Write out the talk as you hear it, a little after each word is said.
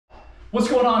What's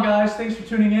going on, guys? Thanks for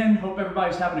tuning in. Hope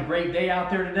everybody's having a great day out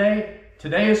there today.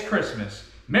 Today is Christmas.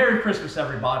 Merry Christmas,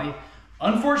 everybody.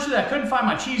 Unfortunately, I couldn't find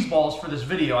my cheese balls for this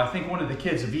video. I think one of the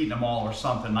kids have eaten them all or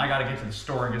something. I got to get to the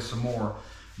store and get some more.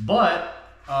 But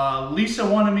Lisa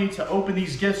wanted me to open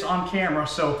these gifts on camera,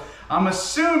 so I'm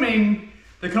assuming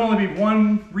there can only be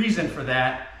one reason for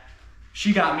that.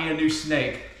 She got me a new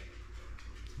snake.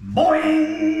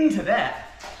 Boing to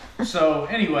that. So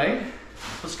anyway,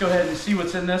 let's go ahead and see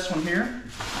what's in this one here.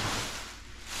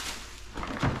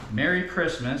 Merry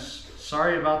Christmas.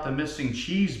 Sorry about the missing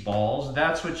cheese balls.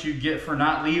 That's what you get for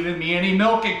not leaving me any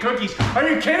milk and cookies. Are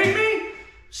you kidding me?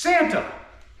 Santa.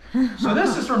 So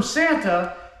this is from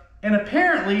Santa, and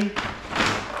apparently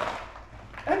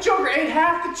that joker ate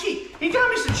half the cheese. He got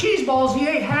me some cheese balls. He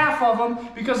ate half of them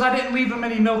because I didn't leave him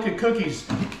any milk and cookies.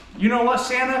 You know what,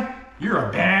 Santa? You're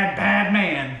a bad, bad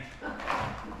man.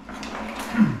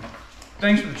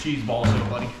 Thanks for the cheese balls, though,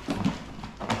 buddy.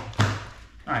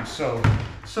 All right, so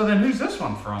then who's this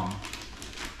one from?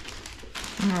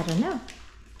 I don't know.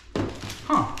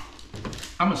 Huh.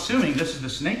 I'm assuming this is the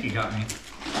snake you got me.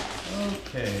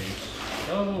 Okay,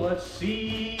 so let's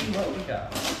see what we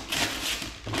got.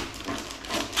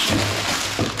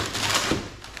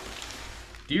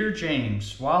 Dear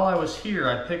James, while I was here,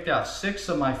 I picked out 6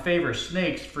 of my favorite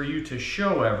snakes for you to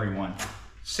show everyone.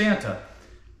 Santa.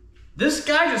 This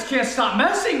guy just can't stop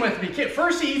messing with me.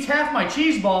 First he eats half my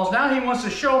cheese balls, now he wants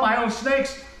to show my own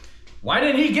snakes. Why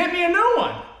didn't he get me a new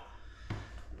one?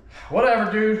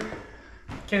 Whatever, dude.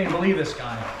 Can't even believe this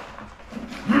guy.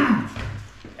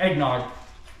 Eggnog.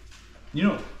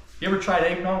 You ever tried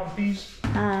eggnog with these?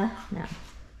 No.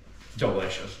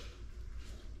 Delicious.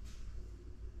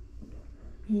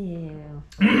 Ew.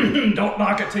 Don't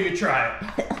knock it till you try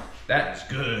it. That is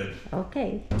good.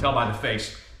 Okay. Tell by the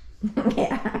face.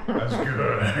 Yeah. That's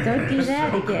good. Don't do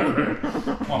that so again. Good.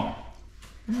 Come on.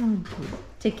 Oh,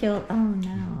 to kill.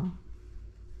 Oh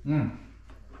no.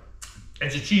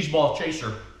 It's a cheese ball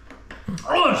chaser.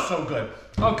 Oh, it's so good.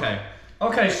 Okay.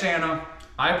 Okay, Santa.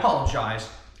 I apologize.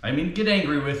 I didn't mean to get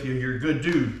angry with you. You're a good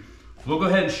dude. We'll go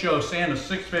ahead and show Santa's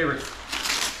 6 favorite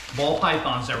ball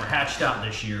pythons that were hatched out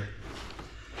this year.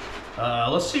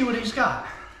 Let's see what he's got.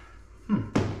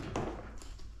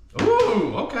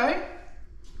 Ooh, okay.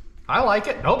 I like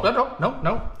it. Nope.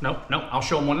 I'll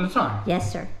show them one at a time.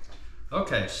 Yes, sir.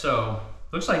 Okay, so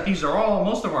looks like these are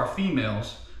most of our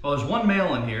females. Well, there's one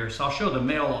male in here, so I'll show the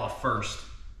male off first.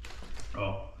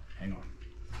 Oh, hang on.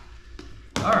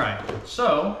 All right,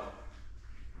 so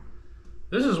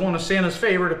this is one of Santa's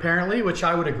favorite, apparently, which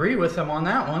I would agree with him on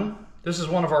that one. This is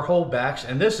one of our holdbacks,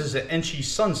 and this is an Enchi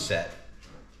Sunset.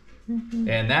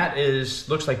 And that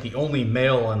looks like the only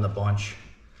male in the bunch.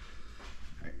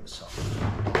 All right, so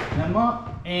open them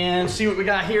up and see what we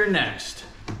got here next.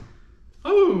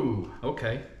 Ooh,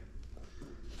 okay.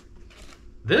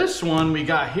 This one we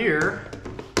got here,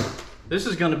 this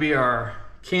is going to be our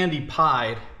candy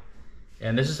pied,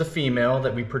 and this is a female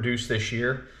that we produced this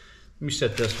year. Let me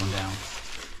set this one down.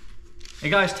 Hey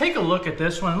guys, take a look at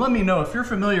this one and let me know if you're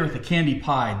familiar with the candy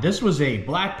pied. This was a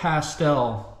black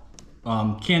pastel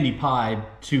candy pied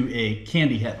to a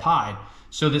candy het pied,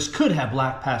 so this could have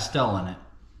black pastel in it.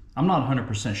 I'm not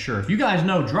 100% sure. If you guys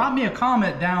know, drop me a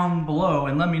comment down below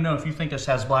and let me know if you think this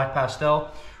has black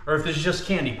pastel or if this is just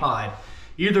candy pied.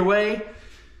 Either way,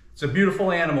 it's a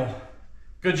beautiful animal.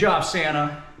 Good job,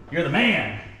 Santa. You're the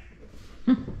man.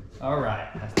 All right,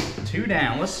 that's 2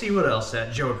 down. Let's see what else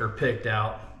that joker picked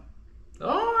out.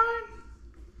 All right.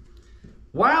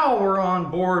 While we're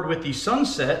on board with the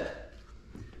sunset,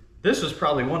 this was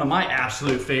probably one of my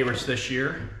absolute favorites this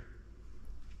year.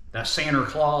 That Santa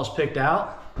Claus picked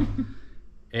out.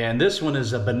 And this one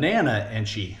is a banana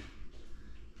Enchi.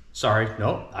 Sorry,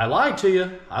 nope, I lied to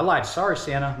you. Sorry,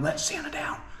 Santa, let Santa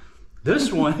down. This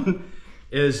one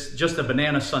is just a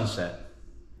banana sunset.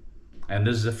 And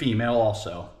this is a female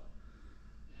also.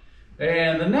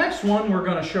 And the next one we're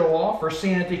gonna show off for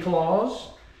Santa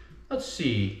Claus. Let's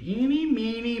see, eeny,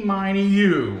 meeny, miny,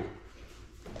 you.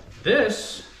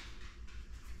 This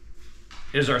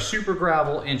is our Super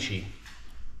Gravel Enchi.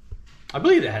 I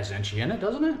believe it has Enchi in it,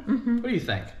 doesn't it? What do you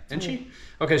think? Enchi?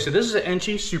 Okay, so this is an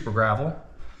Enchi Super Gravel.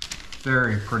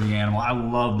 Very pretty animal. I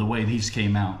love the way these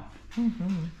came out.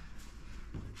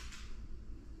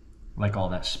 Like all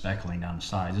that speckling down the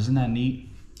sides. Isn't that neat?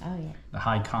 Oh yeah. The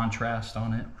high contrast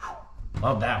on it.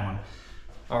 Love that one.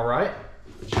 All right.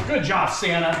 Good job,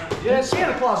 Santa. Yeah,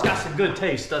 Santa Claus got some good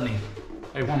taste, doesn't he?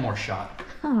 Hey, one more shot.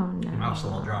 Oh no. Mouth's a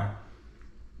little dry.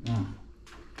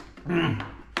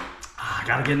 I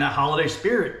gotta get in that holiday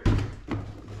spirit.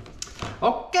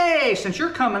 Okay, since you're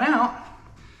coming out,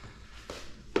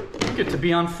 we get to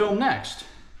be on film next.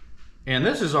 And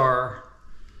this is our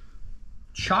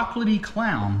chocolatey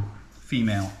clown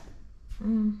female.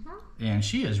 And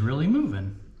she is really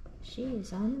moving. She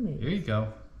is on the move. There you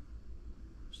go.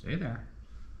 Stay there.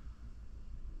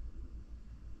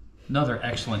 Another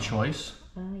excellent choice.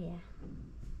 Oh, yeah.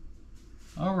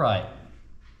 All right.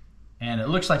 And it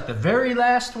looks like the very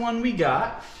last one we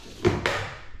got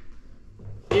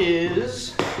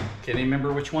is, can't even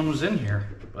remember which one was in here,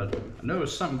 but I know it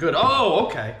was something good. Oh,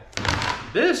 okay.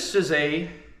 This is a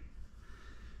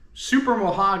super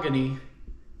mahogany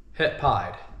het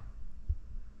pied.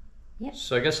 Yep.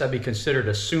 So I guess that'd be considered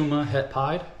a Suma het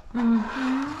pied.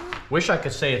 Wish I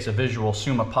could say it's a visual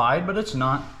Suma pied, but it's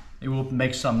not. Maybe we'll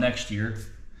make some next year.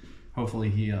 Hopefully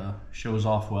he shows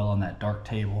off well on that dark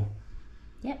table.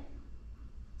 Yep.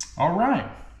 All right.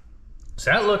 So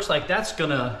that looks like that's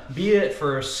gonna be it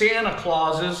for Santa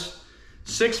Claus's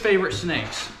 6 favorite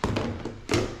snakes.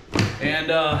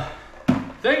 And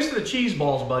thanks to the cheese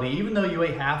balls, buddy. Even though you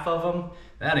ate half of them,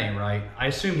 that ain't right. I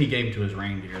assume he gave them to his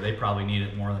reindeer. They probably need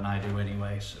it more than I do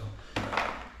anyway. So,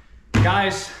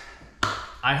 guys,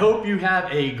 I hope you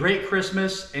have a great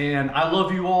Christmas, and I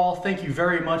love you all. Thank you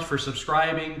very much for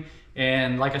subscribing.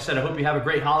 And like I said, I hope you have a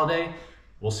great holiday.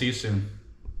 We'll see you soon.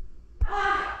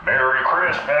 Merry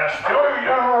Christmas to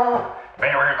you.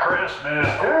 Merry Christmas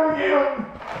to you.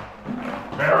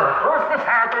 Merry Christmas,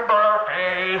 happy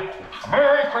birthday.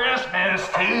 Merry Christmas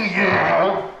to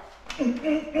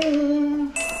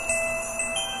you.